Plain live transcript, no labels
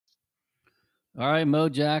All right,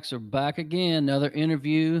 Mojacks are back again. Another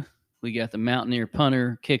interview. We got the Mountaineer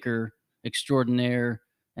punter, kicker extraordinaire,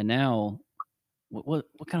 and now what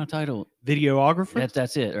kind of title? Videographer.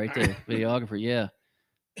 That's it right there. Videographer. Yeah,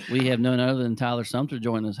 we have none other than Tyler Sumter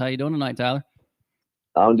joining us. How you doing tonight, Tyler?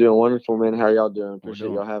 I'm doing wonderful, man. How y'all doing? We're Appreciate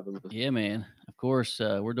doing. y'all having me. Yeah, man. Of course,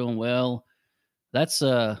 we're doing well. That's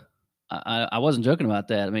I wasn't joking about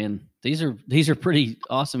that. I mean, these are pretty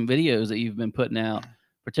awesome videos that you've been putting out,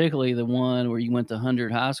 particularly the one where you went to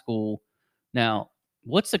 100 High School. Now,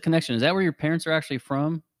 what's the connection? Is that where your parents are actually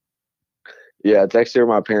from? Yeah, it's actually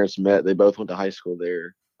where my parents met. They both went to high school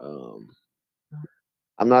there.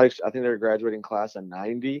 I'm not. I think they're graduating class of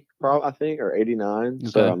 '90, probably. I think or '89.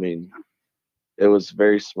 So Okay. I mean, it was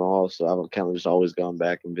very small. So I've kind of just always gone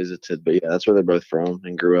back and visited. But yeah, that's where they're both from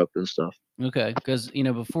and grew up and stuff. Okay, because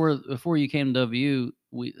before you came to W,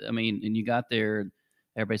 and you got there,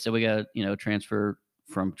 everybody said we got to transfer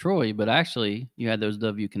from Troy, but actually you had those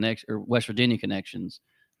W connection or West Virginia connections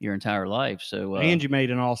your entire life. So and you made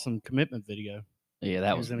an awesome commitment video. yeah,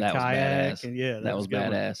 that was in a kayak, badass. and yeah, that was a good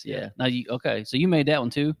one. badass. Yeah. Now so you made that one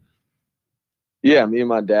too. Yeah, me and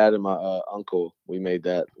my dad and my uncle, we made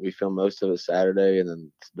that. We filmed most of it Saturday, and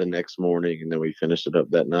then the next morning, and then we finished it up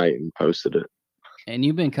that night and posted it. And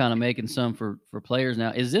you've been kind of making some for players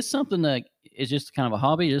now. Is this something that is just kind of a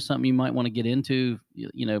hobby? Is this something you might want to get into?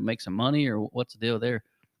 Make some money, or what's the deal there?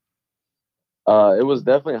 It was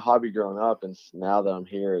definitely a hobby growing up, and now that I'm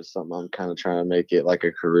here, it's something I'm kind of trying to make it like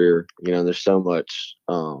a career. There's so much,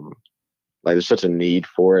 there's such a need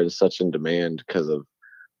for it, it's such in demand because of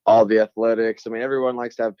all the athletics. I mean, everyone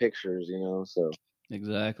likes to have pictures, so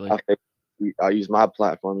exactly. I use my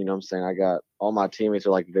platform. You know what I'm saying? I got all my teammates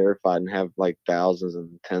are like verified and have like thousands and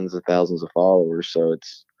tens of thousands of followers. So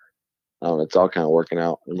it's all kind of working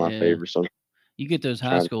out in my favor. So you get those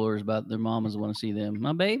high schoolers about their mamas want to see them.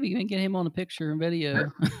 My baby, you can get him on a picture and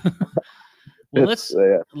video. Well,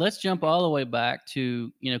 let's jump all the way back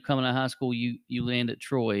to coming out of high school. You landed at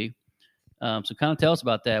Troy. So kind of tell us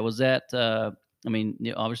about that. Was that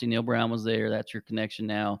obviously Neal Brown was there. That's your connection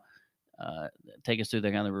now. Take us through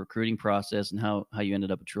that kind of recruiting process and how you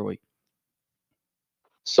ended up at Troy.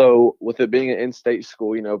 So with it being an in-state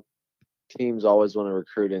school, teams always want to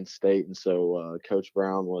recruit in-state, and so Coach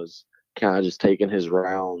Brown was kind of just taking his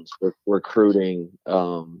rounds with recruiting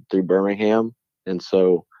through Birmingham, and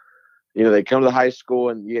so they come to the high school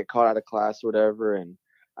and you get caught out of class or whatever, and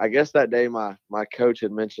I guess that day my coach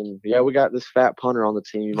had mentioned, yeah, we got this fat punter on the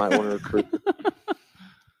team you might want to recruit.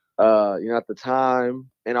 At the time,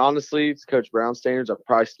 and honestly, it's Coach Brown standards, I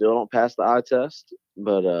probably still don't pass the eye test,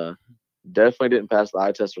 but definitely didn't pass the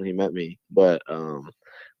eye test when he met me. But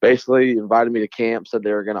basically invited me to camp, said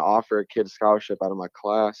they were going to offer a kid a scholarship out of my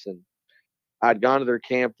class, and I'd gone to their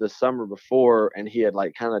camp the summer before, and he had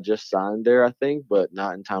kind of just signed there, I think, but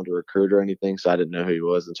not in time to recruit or anything, so I didn't know who he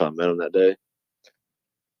was until I met him that day.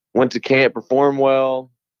 Went to camp, performed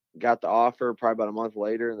well, got the offer probably about a month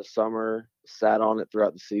later in the summer, sat on it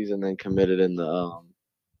throughout the season, then committed in the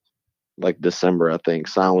December, I think.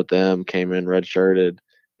 Signed with them, came in redshirted,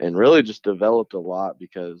 and really just developed a lot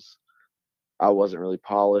because I wasn't really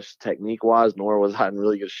polished technique-wise, nor was I in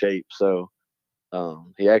really good shape. So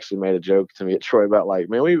he actually made a joke to me at Troy about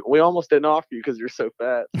man, we almost didn't offer you because you're so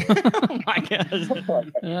fat. Oh my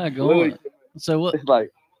gosh. Go on. So what?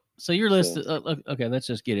 So you're listed. Okay, let's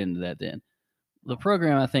just get into that then. The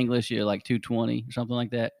program, I think, lists you 220 or something like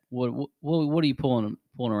that. What are you pulling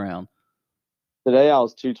around? Today I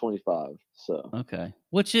was 225. So okay,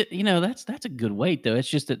 which that's a good weight though. It's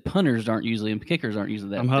just that punters aren't usually and kickers aren't usually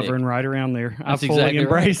that. I'm hovering right around there. I fully exactly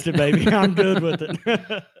embraced it, baby. I'm good with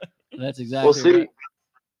it. That's exactly right.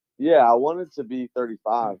 Yeah, I wanted to be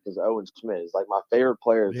 35 because Owen Schmidt is my favorite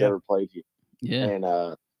player that's ever played here.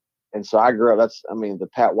 Yeah, and so I grew up. The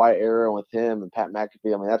Pat White era with him and Pat McAfee.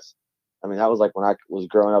 That was when I was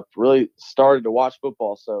growing up, really started to watch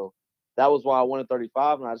football. So that was why I wanted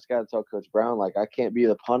 35, and I just got to tell Coach Brown, I can't be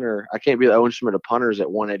the punter. I can't be the Owen Schmidt of punters at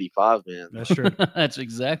 185, man. That's true. That's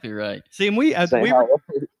exactly right. See, and we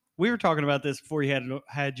were talking about this before you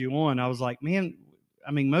had you on. I was like, man,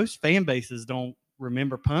 most fan bases don't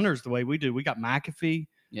remember punters the way we do. We got McAfee.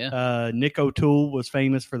 Yeah. Nick O'Toole was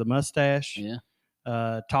famous for the mustache. Yeah.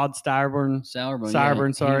 Todd Sauerburn,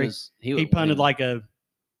 sorry. He punted a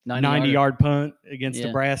 90-yard punt against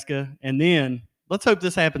Nebraska. And then let's hope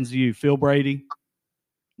this happens to you. Phil Brady,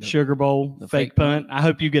 Sugar Bowl, fake punt. I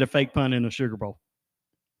hope you get a fake punt in a Sugar Bowl.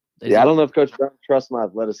 Yeah, I don't know if Coach Brown trusts my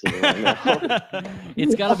athleticism right now.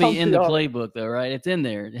 It's got to be in the playbook, though, right? It's in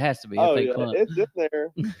there. It has to be a fake punt. It's in there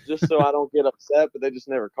just so I don't get upset, but they just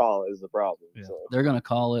never call it is the problem. Yeah. So. They're going to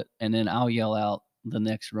call it, and then I'll yell out the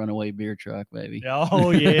next runaway beer truck, baby.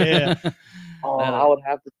 Oh yeah. I would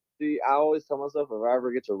have to see. I always tell myself if I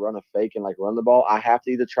ever get to run a fake and like run the ball, I have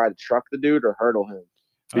to either try to truck the dude or hurdle him,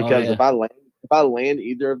 because if I land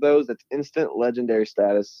either of those, it's instant legendary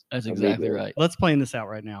status. That's exactly right. Let's plan this out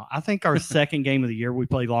right now. I think our second game of the year we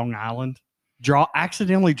play Long Island.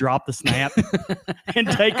 Accidentally drop the snap and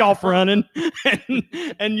take off running,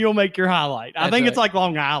 and you'll make your highlight. I think it's like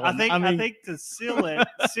Long Island. I think to seal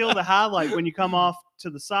the highlight, when you come off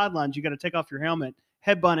to the sidelines, you got to take off your helmet,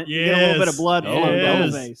 headbutt it, and get a little bit of blood flowing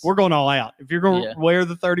down the face. We're going all out. If you're going to wear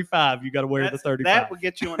the 35, you got to wear the 35. That would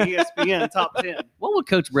get you on ESPN top 10. What would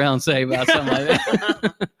Coach Brown say about something like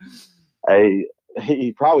that? Hey,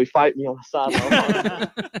 he'd probably fight me on the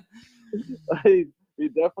sideline.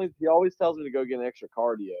 He always tells me to go get an extra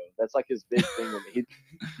cardio. That's like his big thing.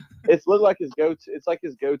 It's looked like his go-to. It's like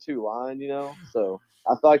his go-to line, you know. So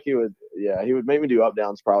I thought he would make me do up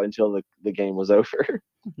downs probably until the game was over.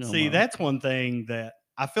 See, that's one thing that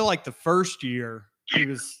I feel like the first year he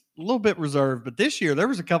was a little bit reserved, but this year there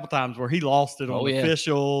was a couple times where he lost it on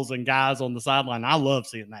officials and guys on the sideline. I love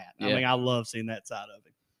seeing that. I mean, I love seeing that side of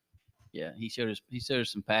it. Yeah, he showed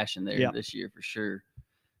us some passion there this year for sure.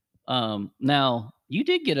 Now you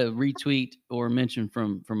did get a retweet or mention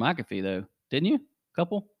from McAfee though, didn't you?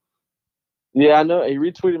 Couple? Yeah, I know. He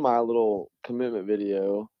retweeted my little commitment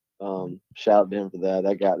video. Shout out to him for that.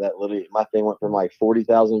 My thing went from like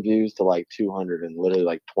 40,000 views to like 200 in literally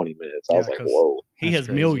like 20 minutes. I was like, whoa. He has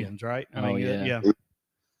crazy. Millions, right? I mean, yeah,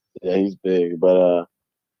 he's big. But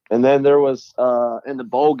and then there was in the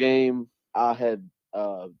bowl game, I had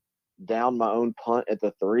downed my own punt at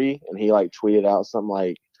the 3, and he like tweeted out something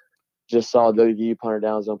like, just saw WVU punter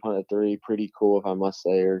down zone punt at 3. Pretty cool, if I must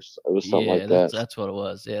say, or it was something like that. That's what it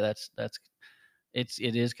was. Yeah,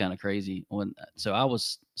 it is kind of crazy. I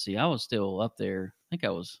was still up there. I think I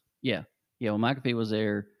was when McAfee was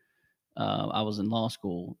there, I was in law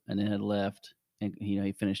school and then had left, and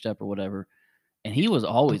he finished up or whatever. And he was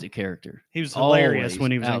always a character. He was hilarious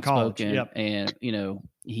when he was in college. Yep. And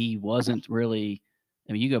he wasn't really.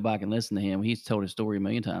 I mean, you go back and listen to him. He's told his story a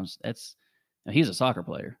million times. He's a soccer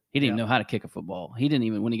player. He didn't even know how to kick a football. He didn't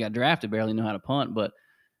even, when he got drafted, barely know how to punt. But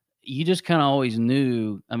you just kind of always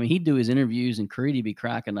knew. I mean, he'd do his interviews and Creedy'd be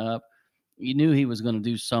cracking up. You knew he was going to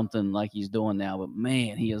do something like he's doing now. But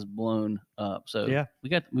man, he has blown up. So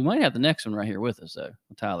we might have the next one right here with us though,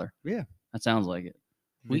 Tyler. Yeah, that sounds like it.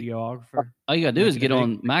 Videographer. All you gotta do is get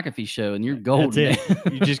on McAfee's show, and you're golden. That's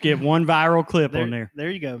it. You just get one viral clip on there.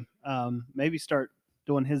 There you go. Maybe start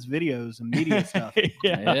doing his videos and media stuff.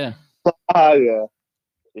 Yeah. Yeah. I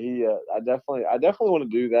definitely want to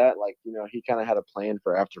do that. Like, he kind of had a plan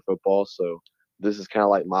for after football, so this is kind of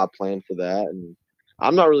like my plan for that. And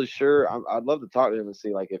I'm not really sure. I'd love to talk to him and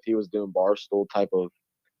see like if he was doing Barstool type of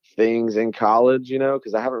things in college,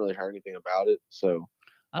 because I haven't really heard anything about it. So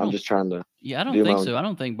I'm just trying to. Yeah, I don't think so. I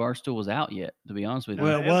don't think Barstool was out yet, to be honest with you.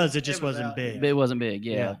 Well, it was. It just wasn't big. It wasn't big,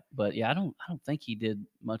 yeah. But I don't think he did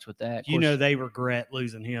much with that. They regret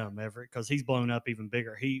losing him, Everett, because he's blown up even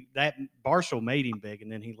bigger. That Barstool made him big,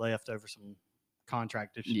 and then he left over some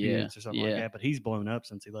contract disputes or something like that. But he's blown up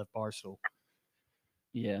since he left Barstool.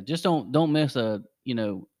 Yeah, just don't miss a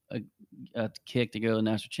kick to go to the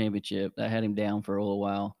national championship. That had him down for a little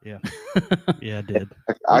while. Yeah, yeah, it did.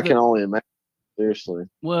 I can only imagine. Seriously.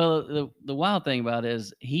 Well, the wild thing about it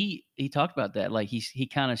is he talked about that. Like he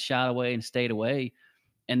kind of shied away and stayed away,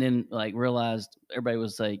 and then like realized everybody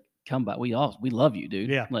was like, "Come back, we love you, dude."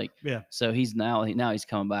 Yeah. So he's he's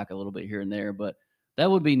coming back a little bit here and there, but that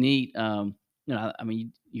would be neat. I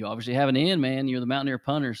mean, you obviously have an end, man. You're the Mountaineer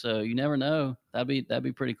punter, so you never know. That'd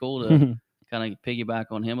be pretty cool to kind of piggyback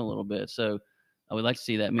on him a little bit. So I would like to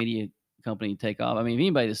see that media company take off. I mean, if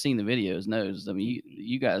anybody that's seen the videos knows. I mean,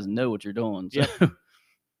 you guys know what you're doing. So. Yeah.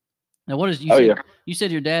 Now, what is you? You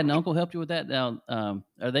said your dad and uncle helped you with that. Now,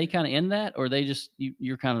 are they kind of in that, or are they just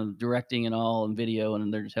you're kind of directing and all and video,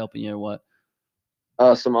 and they're just helping you, or what?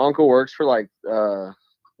 So my uncle works for like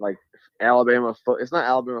Alabama. It's not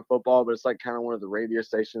Alabama football, but it's like kind of one of the radio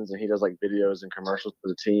stations, and he does like videos and commercials for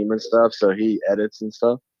the team and stuff. So he edits and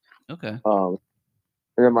stuff. Okay.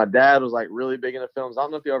 And then my dad was like really big into films. I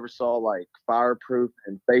don't know if you ever saw like Fireproof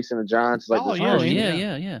and Facing the Giants. Like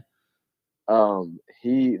yeah.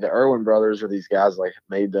 The Irwin brothers are these guys like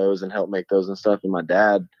made those and helped make those and stuff. And my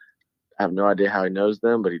dad, I have no idea how he knows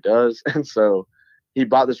them, but he does. And so he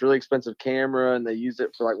bought this really expensive camera, and they used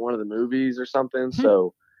it for like one of the movies or something.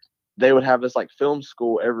 So they would have this like film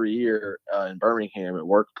school every year in Birmingham at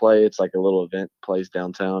Workplay. It's like a little event place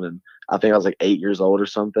downtown, and I think I was like 8 years old or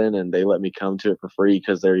something, and they let me come to it for free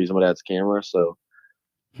because they're using my dad's camera. So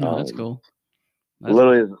that's cool.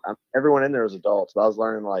 Literally, everyone in there was adults. But I was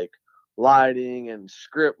learning like lighting and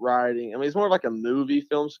script writing. I mean, it's more like a movie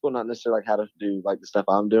film school, not necessarily like how to do like the stuff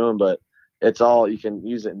I'm doing, but it's all, you can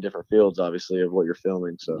use it in different fields, obviously, of what you're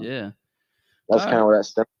filming. So yeah, that's kind of where that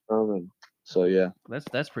stems from. And so yeah,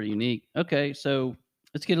 that's pretty unique. Okay, so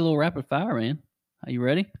let's get a little rapid fire, man. Are you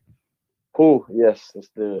ready? Cool. Yes, let's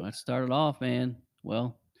do it. Let's start it off, man.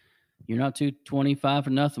 Well, you're not 225 for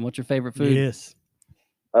nothing. What's your favorite food? Yes.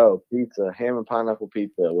 Oh, pizza, ham and pineapple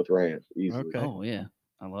pizza with ranch, easily. Okay. Oh yeah,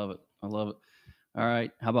 I love it. All right,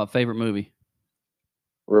 how about favorite movie?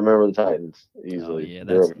 Remember the Titans, easily. Oh,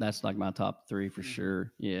 yeah, that's like my top 3 for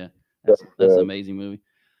sure. Yeah, that's an amazing movie.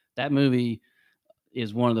 That movie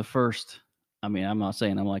is one of the first. I mean, I'm not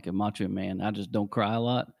saying I'm like a macho man. I just don't cry a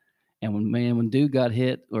lot. And when dude got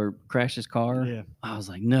hit or crashed his car, I was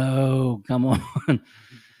like, no, come on.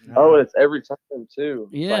 Oh, it's every time too.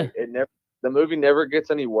 Yeah, like, the movie never gets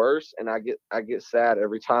any worse, and I get sad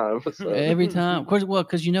every time. So. Every time, of course. Well,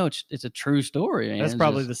 because it's a true story. Man. That's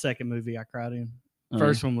probably the second movie I cried in.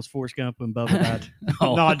 First one was Forrest Gump when Bubba died.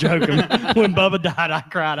 I'm not joking. When Bubba died, I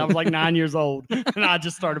cried. I was like 9 years old, and I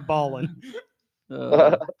just started bawling.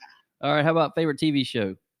 All right, how about favorite TV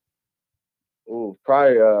show? Oh,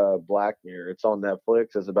 probably Black Mirror. It's on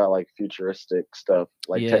Netflix. It's about like futuristic stuff,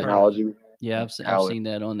 like technology. Yeah, I've seen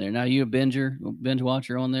that on there. Now, you a binge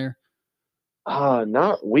watcher on there? I'm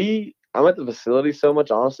at the facility so much,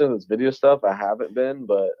 honestly, in this video stuff. I haven't been,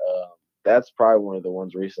 but that's probably one of the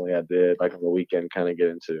ones recently I did, like on the weekend, kind of get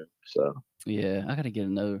into. So yeah, I got to get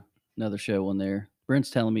another show on there.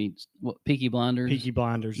 Brent's telling me Peaky Blinders. Peaky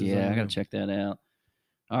Blinders. Yeah, I got to check that out.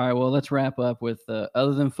 All right, well, let's wrap up with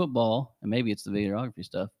other than football, and maybe it's the videography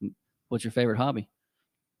stuff. What's your favorite hobby?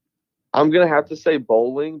 I'm gonna have to say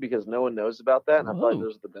bowling because no one knows about that, and I thought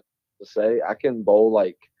there's the best to say. I can bowl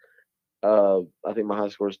like. I think my high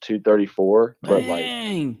score is 234. But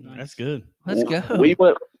Dang, that's good. Let's go.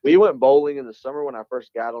 We went bowling in the summer when I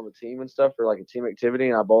first got on the team and stuff for like a team activity,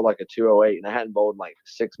 and I bowled like a 208, and I hadn't bowled in like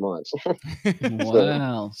 6 months.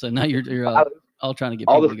 Wow! So now you're all trying to get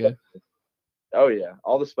people to go. Oh yeah,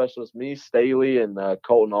 all the specialists, me, Staley, and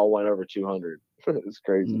Colton all went over 200. It's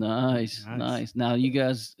crazy. Nice. Now you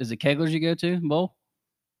guys, is it Kegler's you go to bowl?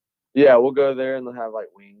 Yeah, we'll go there and they'll have like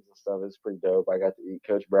wings and stuff. It's pretty dope. I got to eat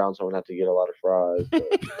Coach Brown, so I don't have to get a lot of fries.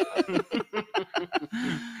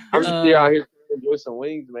 I'm just out here to enjoy some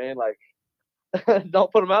wings, man. Like, don't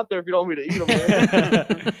put them out there if you don't want me to eat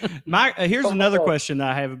them, man. Here's another question that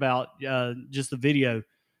I have about just the video.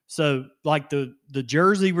 So, like the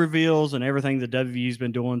jersey reveals and everything that WVU's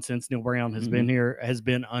been doing since Neal Brown has been here has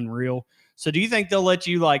been unreal. So, do you think they'll let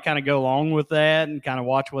you like kind of go along with that and kind of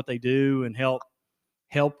watch what they do and help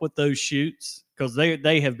with those shoots? Because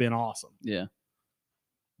they have been awesome. Yeah.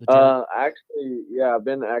 Actually, yeah, I've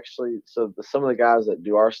been so some of the guys that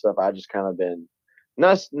do our stuff, I just kind of been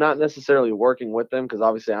not necessarily working with them because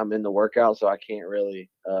obviously I'm in the workout, so I can't really.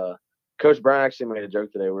 Coach Brown actually made a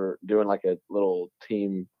joke today. We're doing like a little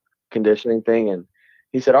team conditioning thing, and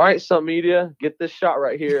he said, "All right, some media, get this shot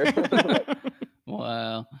right here."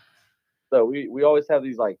 Wow. So we always have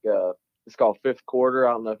these like it's called fifth quarter.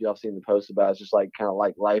 I don't know if y'all seen the post about it. It's just like kind of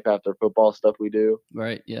like life after football stuff we do.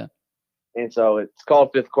 Right. Yeah. And so it's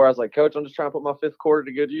called fifth quarter. I was like, Coach, I'm just trying to put my fifth quarter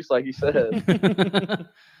to good use, like you said.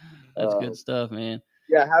 That's good stuff, man.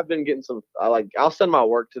 Yeah, I have been getting some. I'll send my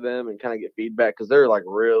work to them and kind of get feedback because they're like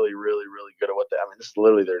really, really, really good at what I mean, this is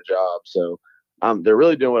literally their job. So they're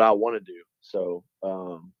really doing what I want to do. So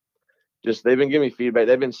just they've been giving me feedback.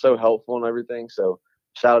 They've been so helpful and everything. So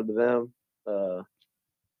shout out to them.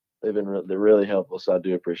 They're really helpful. So I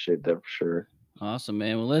do appreciate that for sure. Awesome,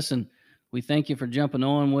 man. Well, listen, we thank you for jumping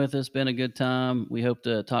on with us. Been a good time. We hope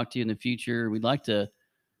to talk to you in the future. We'd like to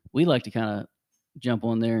kind of jump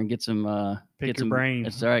on there and get some brain.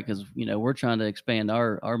 It's all right because we're trying to expand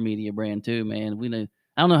our media brand too, man.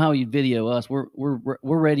 I don't know how you video us. We're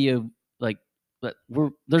radio like, but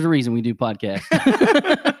there's a reason we do podcasts.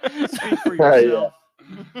 Speak for yourself.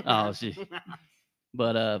 Oh, gee.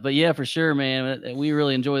 But yeah, for sure, man. We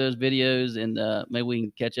really enjoy those videos, and maybe we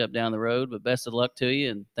can catch up down the road. But best of luck to you,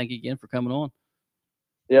 and thank you again for coming on.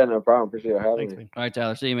 Yeah, no problem. Appreciate you having me. All right,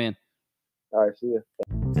 Tyler. See you, man. All right, see you.